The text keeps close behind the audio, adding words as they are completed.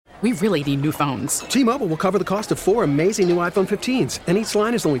We really need new phones. T-Mobile will cover the cost of 4 amazing new iPhone 15s, and each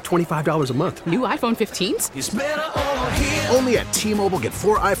line is only $25 a month. New iPhone 15s? It's better over here. Only at T-Mobile, get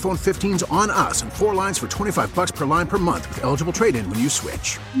 4 iPhone 15s on us and 4 lines for $25 per line per month with eligible trade-in when you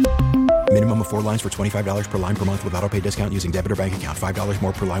switch. Minimum of 4 lines for $25 per line per month with autopay discount using debit or bank account. $5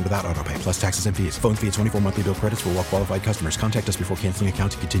 more per line without autopay, plus taxes and fees. Phone fee at 24 monthly bill credits for well-qualified customers. Contact us before canceling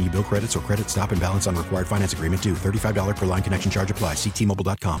account to continue bill credits or credit stop and balance on required finance agreement due. $35 per line connection charge applies. See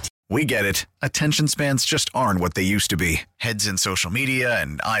T-Mobile.com. We get it. Attention spans just aren't what they used to be. Heads in social media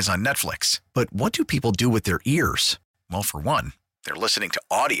and eyes on Netflix. But what do people do with their ears? Well, for one, they're listening to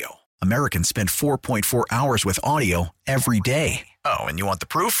audio. Americans spend 4.4 hours with audio every day. Oh, and you want the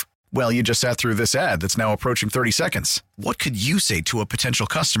proof? Well, you just sat through this ad that's now approaching 30 seconds. What could you say to a potential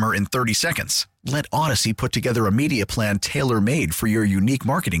customer in 30 seconds? Let Odyssey put together a media plan tailor-made for your unique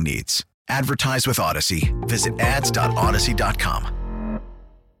marketing needs. Advertise with Odyssey. Visit ads.odyssey.com.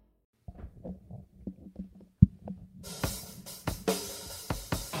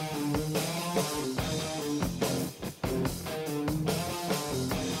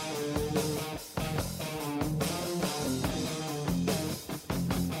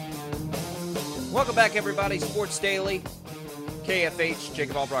 Welcome back, everybody. Sports Daily. KFH,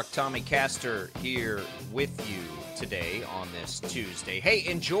 Jacob Albrock, Tommy Castor here with you today on this Tuesday. Hey,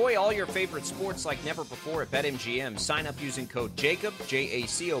 enjoy all your favorite sports like never before at BetMGM. Sign up using code JACOB,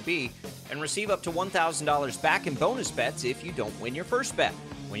 J-A-C-O-B, and receive up to $1,000 back in bonus bets if you don't win your first bet.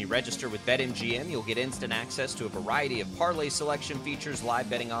 When you register with BetMGM, you'll get instant access to a variety of parlay selection features, live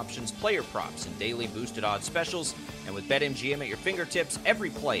betting options, player props, and daily boosted odds specials. And with BetMGM at your fingertips, every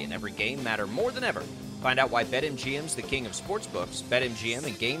play and every game matter more than ever. Find out why BetMGM's the king of sportsbooks. BetMGM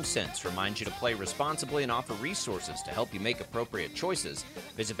and GameSense remind you to play responsibly and offer resources to help you make appropriate choices.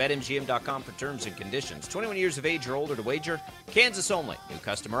 Visit BetMGM.com for terms and conditions. 21 years of age or older to wager. Kansas only. New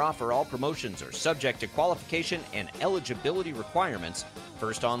customer offer. All promotions are subject to qualification and eligibility requirements.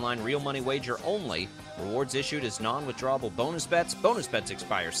 First online real money wager only. Rewards issued as non-withdrawable bonus bets. Bonus bets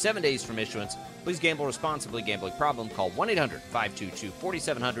expire 7 days from issuance. Please gamble responsibly. Gambling problem? Call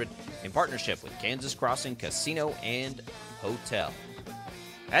 1-800-522-4700 in partnership with Kansas Crossing Casino and Hotel.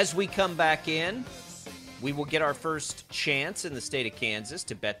 As we come back in, we will get our first chance in the state of Kansas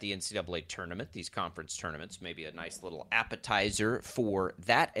to bet the NCAA tournament, these conference tournaments. Maybe a nice little appetizer for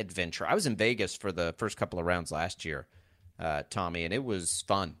that adventure. I was in Vegas for the first couple of rounds last year, Tommy, and it was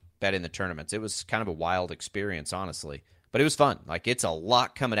fun betting the tournaments. It was kind of a wild experience, honestly, but it was fun. Like, it's a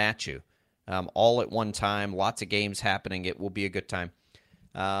lot coming at you all at one time, lots of games happening. It will be a good time.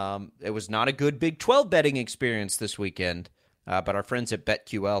 It was not a good Big 12 betting experience this weekend, but our friends at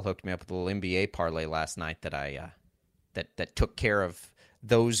BetQL hooked me up with a little NBA parlay last night that I that took care of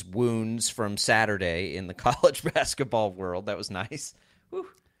those wounds from Saturday in the college basketball world. That was nice. Whew.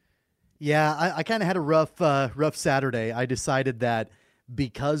 Yeah, I kind of had a rough Saturday. I decided that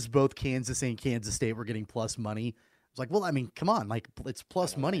because both Kansas and Kansas State were getting plus money, I was like, well, I mean, come on, like, it's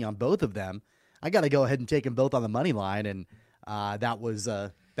plus money on both of them. I got to go ahead and take them both on the money line, and that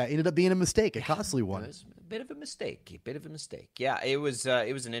ended up being a mistake, a costly one. It was a bit of a mistake. Yeah, it was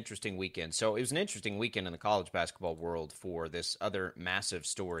an interesting weekend. So it was an interesting weekend in the college basketball world for this other massive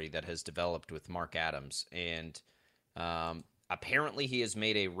story that has developed with Mark Adams, and apparently he has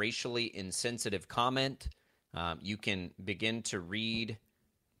made a racially insensitive comment. You can begin to read.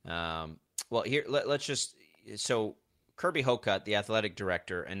 Well, here, let's just. So Kirby Hocutt, the athletic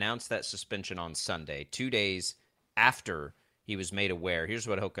director, announced that suspension on Sunday, 2 days after he was made aware. Here's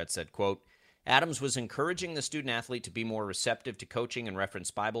what Hocutt said, quote, Adams was encouraging the student-athlete to be more receptive to coaching and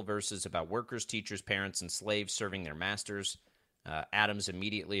reference Bible verses about workers, teachers, parents, and slaves serving their masters. Adams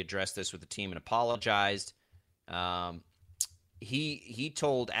immediately addressed this with the team and apologized. He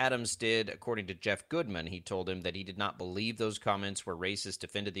told, Adams did, according to Jeff Goodman, he told him that he did not believe those comments were racist,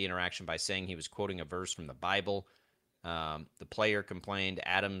 defended the interaction by saying he was quoting a verse from the Bible. The player complained.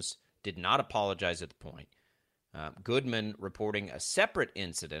 Adams did not apologize at the point. Goodman reporting a separate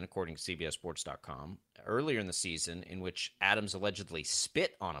incident, according to CBSSports.com, earlier in the season in which Adams allegedly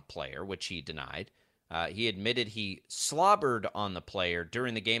spit on a player, which he denied. He admitted he slobbered on the player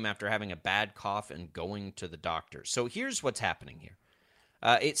during the game after having a bad cough and going to the doctor. So here's what's happening here.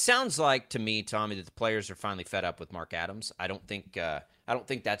 It sounds like to me, Tommy, that the players are finally fed up with Mark Adams. I don't think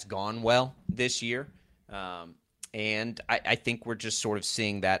that's gone well this year, and I think we're just sort of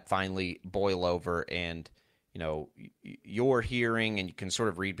seeing that finally boil over. And you know, you're hearing, and you can sort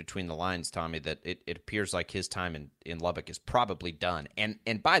of read between the lines, Tommy, that it appears like his time in Lubbock is probably done.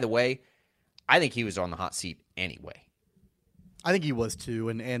 And by the way, I think he was on the hot seat anyway. I think he was too,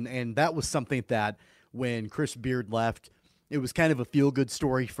 and that was something that when Chris Beard left, it was kind of a feel-good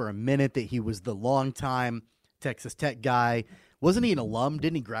story for a minute that he was the longtime Texas Tech guy. Wasn't he an alum?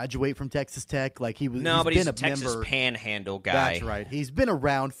 Didn't he graduate from Texas Tech? Like he was. No, but been he's a Texas member. Panhandle guy. That's right. He's been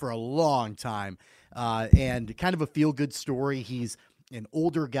around for a long time, and kind of a feel-good story. He's an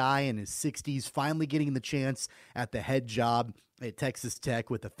older guy in his 60s, finally getting the chance at the head job at Texas Tech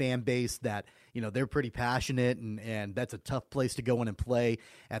with a fan base that, they're pretty passionate, and that's a tough place to go in and play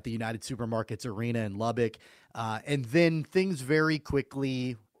at the United Supermarkets Arena in Lubbock. And then things very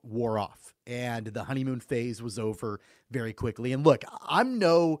quickly wore off, and the honeymoon phase was over very quickly. And look, I'm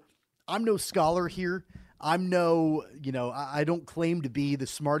no scholar here. I don't claim to be the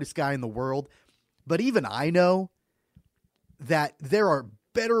smartest guy in the world, but even I know that there are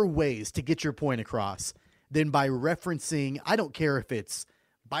better ways to get your point across than by referencing, I don't care if it's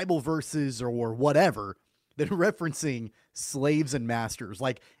Bible verses or whatever, than referencing slaves and masters.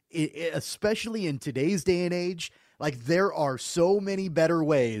 Like, especially in today's day and age, like there are so many better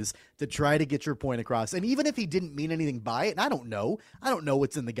ways to try to get your point across. And even if he didn't mean anything by it, and I don't know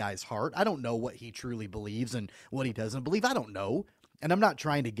what's in the guy's heart. I don't know what he truly believes and what he doesn't believe. I don't know. And I'm not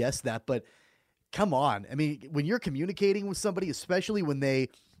trying to guess that, but come on. I mean, when you're communicating with somebody, especially when they,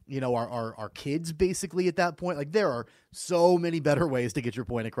 are kids basically at that point, like there are so many better ways to get your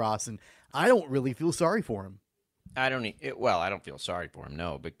point across. And I don't really feel sorry for him. I don't feel sorry for him,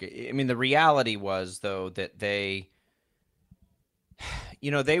 no. But I mean, the reality was though that they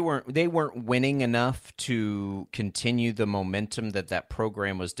weren't winning enough to continue the momentum that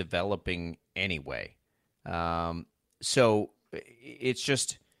program was developing anyway. So it's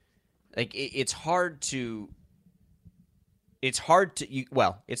just like it's hard to. It's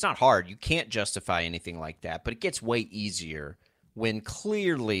not hard. You can't justify anything like that, but it gets way easier when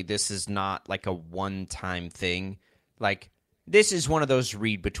clearly this is not like a one-time thing. Like, this is one of those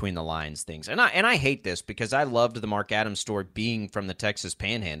read between the lines things. And I hate this because I loved the Mark Adams story being from the Texas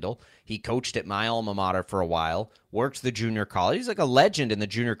Panhandle. He coached at my alma mater for a while, worked the junior college. He's like a legend in the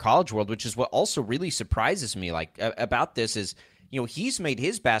junior college world, which is what also really surprises me about this is, he's made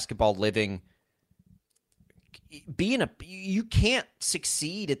his basketball living you can't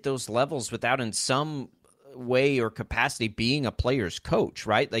succeed at those levels without in some way or capacity being a player's coach,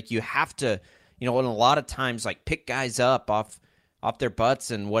 right? Like you have to, and a lot of times like pick guys up off their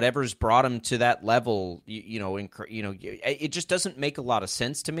butts and whatever's brought them to that level, it just doesn't make a lot of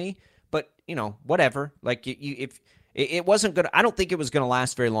sense to me, but whatever. Like if it wasn't good, I don't think it was going to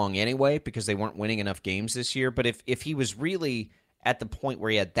last very long anyway, because they weren't winning enough games this year. But if he was really at the point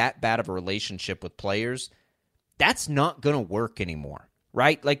where he had that bad of a relationship with players, that's not going to work anymore,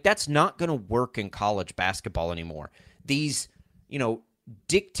 right? Like, that's not going to work in college basketball anymore. These,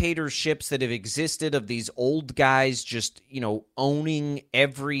 dictatorships that have existed of these old guys just, owning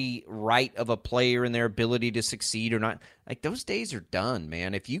every right of a player and their ability to succeed or not, like, those days are done,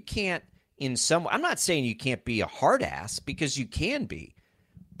 man. If you can't I'm not saying you can't be a hard ass, because you can be,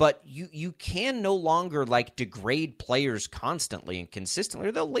 but you can no longer, like, degrade players constantly and consistently,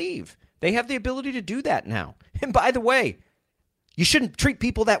 or they'll leave. They have the ability to do that now. And by the way, you shouldn't treat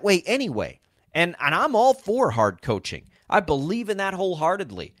people that way anyway. And I'm all for hard coaching. I believe in that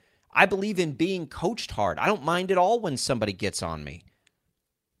wholeheartedly. I believe in being coached hard. I don't mind at all when somebody gets on me.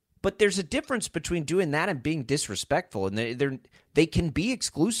 But there's a difference between doing that and being disrespectful, and they can be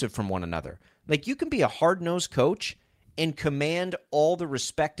exclusive from one another. Like, you can be a hard-nosed coach and command all the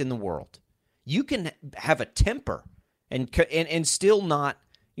respect in the world. You can have a temper and still not,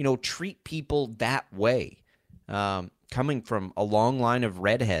 treat people that way. Coming from a long line of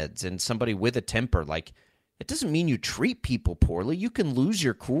redheads and somebody with a temper, like, it doesn't mean you treat people poorly. You can lose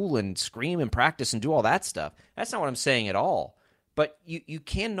your cool and scream and practice and do all that stuff. That's not what I'm saying at all. But you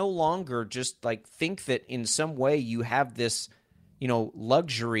can no longer just, like, think that in some way you have this,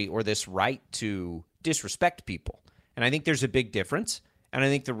 luxury or this right to disrespect people. And I think there's a big difference. And I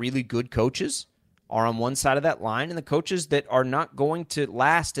think the really good coaches are on one side of that line, and the coaches that are not going to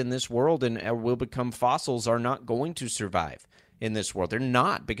last in this world and will become fossils are not going to survive in this world. They're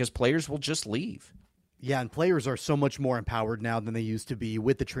not, because players will just leave. Yeah, and players are so much more empowered now than they used to be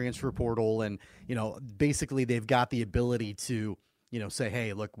with the transfer portal, and basically they've got the ability to say,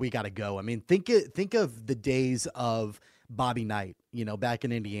 hey, look, we got to go. I mean, think of the days of Bobby Knight, back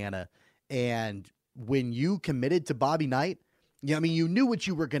in Indiana, and when you committed to Bobby Knight, you knew what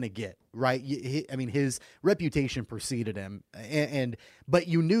you were going to get, right? His reputation preceded him, but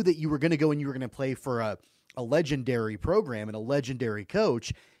you knew that you were going to go and you were going to play for a legendary program and a legendary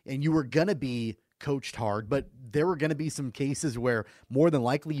coach, and you were going to be coached hard, but there were going to be some cases where more than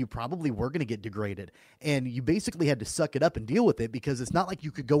likely you probably were going to get degraded, and you basically had to suck it up and deal with it, because it's not like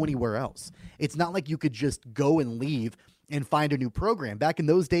you could go anywhere else. It's not like you could just go and leave and find a new program. Back in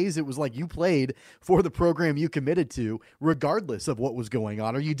those days, it was like you played for the program you committed to, regardless of what was going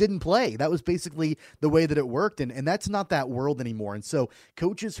on, or you didn't play. That was basically the way that it worked, and that's not that world anymore. And so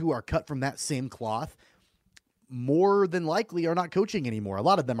coaches who are cut from that same cloth more than likely are not coaching anymore. A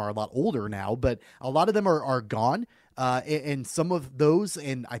lot of them are a lot older now, but a lot of them are gone. And some of those,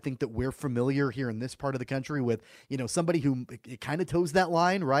 and I think that we're familiar here in this part of the country with, somebody who kind of toes that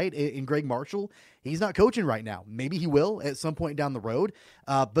line, right? In Greg Marshall, he's not coaching right now. Maybe he will at some point down the road.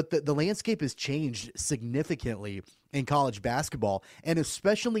 But the landscape has changed significantly in college basketball, and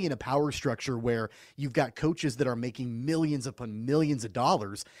especially in a power structure where you've got coaches that are making millions upon millions of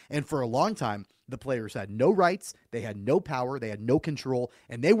dollars. And for a long time, the players had no rights, they had no power, they had no control,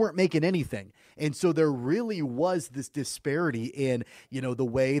 and they weren't making anything. And so there really was this disparity in, the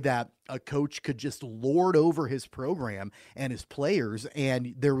way that a coach could just lord over his program and his players,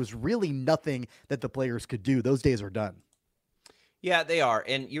 and there was really nothing that the players could do. Those days are done. Yeah, they are.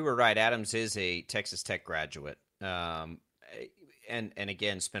 And you were right. Adams is a Texas Tech graduate. And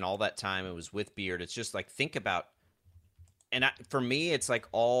again, spent all that time. It was with Beard. It's just like, think about, for me, it's like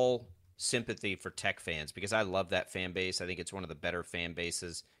all sympathy for Tech fans, because I love that fan base. I think it's one of the better fan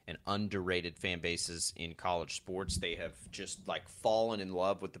bases and underrated fan bases in college sports. They have just like fallen in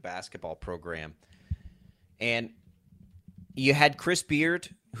love with the basketball program. And you had Chris Beard,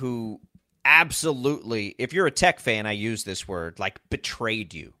 who absolutely, if you're a Tech fan, I use this word, like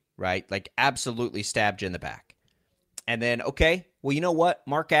betrayed you, right? Like absolutely stabbed you in the back. And then, okay, well, you know what?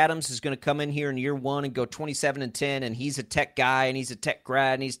 Mark Adams is going to come in here in year one and go 27-10, and he's a Tech guy, and he's a Tech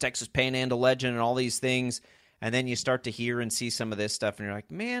grad, and he's Texas Panhandle legend, and all these things. And then you start to hear and see some of this stuff, and you're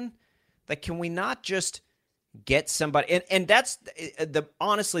like, man, like, can we not just get somebody? And that's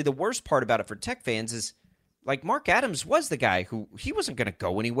honestly the worst part about it for Tech fans is, like, Mark Adams was the guy who he wasn't going to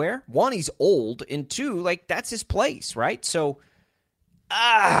go anywhere. One, he's old, and two, like, that's his place, right? So,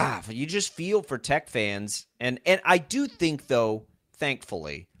 you just feel for Tech fans. And I do think, though,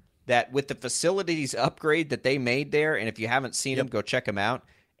 thankfully, that with the facilities upgrade that they made there, and if you haven't seen them, go check them out,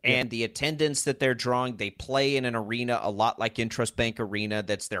 and the attendance that they're drawing, they play in an arena a lot like Intrust Bank Arena.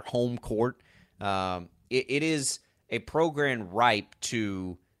 That's their home court. It is a program ripe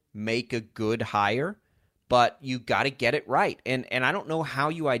to make a good hire, but you got to get it right. And I don't know how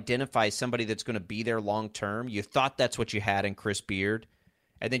you identify somebody that's going to be there long term. You thought that's what you had in Chris Beard,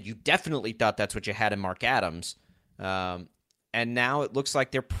 and then you definitely thought that's what you had in Mark Adams. And now it looks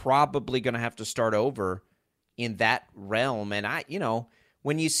like they're probably going to have to start over in that realm. And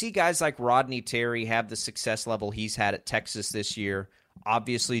when you see guys like Rodney Terry have the success level he's had at Texas this year,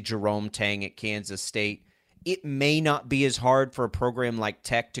 obviously Jerome Tang at Kansas State, it may not be as hard for a program like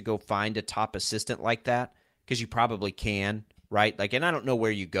Tech to go find a top assistant like that, because you probably can, right? Like, and I don't know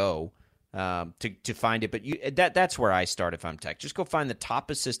where you go to find it, but that's where I start if I'm Tech. Just go find the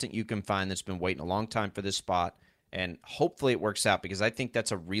top assistant you can find that's been waiting a long time for this spot, and hopefully it works out, because I think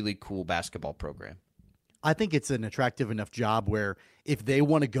that's a really cool basketball program. I think it's an attractive enough job where if they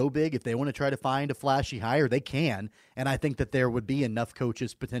want to go big, if they want to try to find a flashy hire, they can. And I think that there would be enough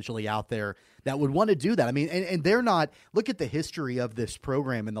coaches potentially out there that would want to do that. I mean, and they're not, look at the history of this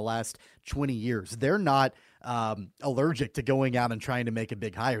program in the last 20 years. They're not allergic to going out and trying to make a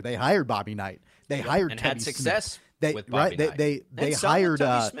big hire. They hired Bobby Knight. They hired and Tubby had success. Smith. They hired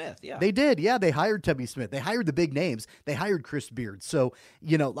Tubby Smith. Yeah, they did. Yeah, they hired Tubby Smith. They hired the big names. They hired Chris Beard. So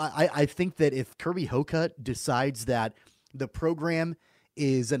I think that if Kirby Hocutt decides that the program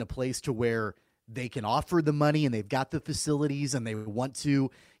is in a place to where they can offer the money and they've got the facilities and they want to,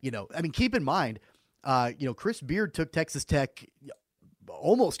 keep in mind, Chris Beard took Texas Tech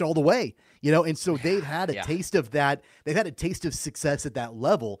almost all the way, and so they've had a taste of that. They've had a taste of success at that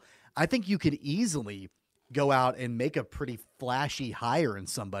level. I think you could easily go out and make a pretty flashy hire in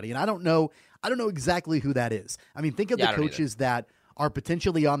somebody. And I don't know exactly who that is. I mean, think of the coaches that are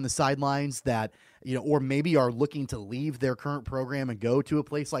potentially on the sidelines that, or maybe are looking to leave their current program and go to a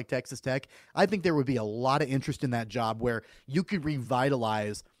place like Texas Tech. I think there would be a lot of interest in that job where you could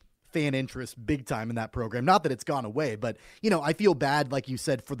revitalize fan interest big time in that program. Not that it's gone away, but, I feel bad, like you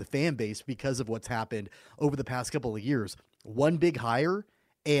said, for the fan base because of what's happened over the past couple of years. One big hire,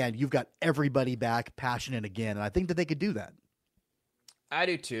 and you've got everybody back passionate again. And I think that they could do that. I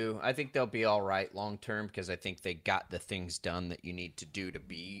do too. I think they'll be all right long term, because I think they got the things done that you need to do to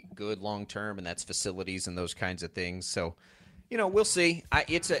be good long term, and that's facilities and those kinds of things. So, we'll see.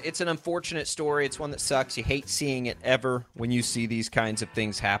 It's an unfortunate story. It's one that sucks. You hate seeing it ever when you see these kinds of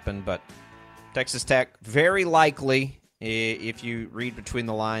things happen. But Texas Tech, very likely, if you read between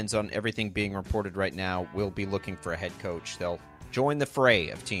the lines on everything being reported right now, will be looking for a head coach. They'll join the fray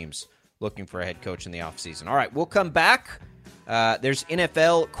of teams looking for a head coach in the offseason. All right, we'll come back. There's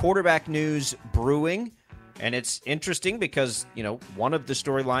NFL quarterback news brewing, and it's interesting because, one of the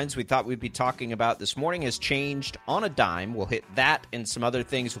storylines we thought we'd be talking about this morning has changed on a dime. We'll hit that and some other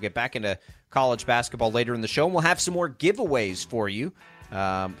things. We'll get back into college basketball later in the show, and we'll have some more giveaways for you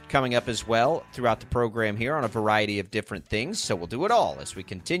coming up as well throughout the program here on a variety of different things. So we'll do it all as we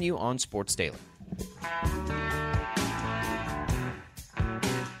continue on Sports Daily.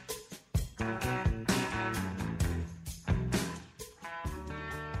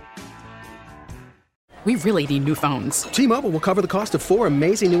 We really need new phones. T-Mobile will cover the cost of 4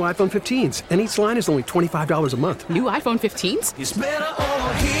 amazing new iPhone 15s, and each line is only $25 a month. New iPhone 15s? It's better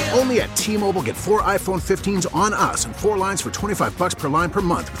over here. Only at T-Mobile, get 4 iPhone 15s on us and 4 lines for $25 per line per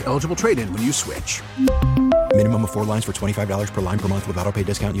month with eligible trade-in when you switch. Minimum of 4 lines for $25 per line per month with autopay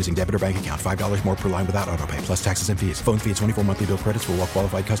discount using debit or bank account. $5 more per line without autopay, plus taxes and fees. Phone fee at 24 monthly bill credits for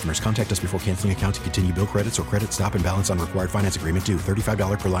well-qualified customers. Contact us before canceling account to continue bill credits or credit stop and balance on required finance agreement due.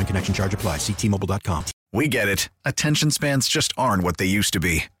 $35 per line connection charge applies. See T-Mobile.com. We get it. Attention spans just aren't what they used to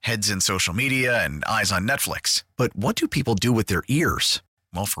be. Heads in social media and eyes on Netflix. But what do people do with their ears?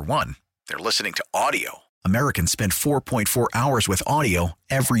 Well, for one, they're listening to audio. Americans spend 4.4 hours with audio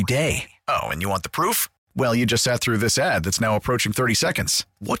every day. Oh, and you want the proof? Well, you just sat through this ad that's now approaching 30 seconds.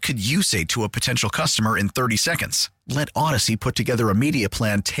 What could you say to a potential customer in 30 seconds? Let Odyssey put together a media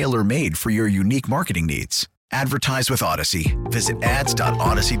plan tailor-made for your unique marketing needs. Advertise with Odyssey. Visit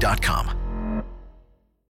ads.odyssey.com.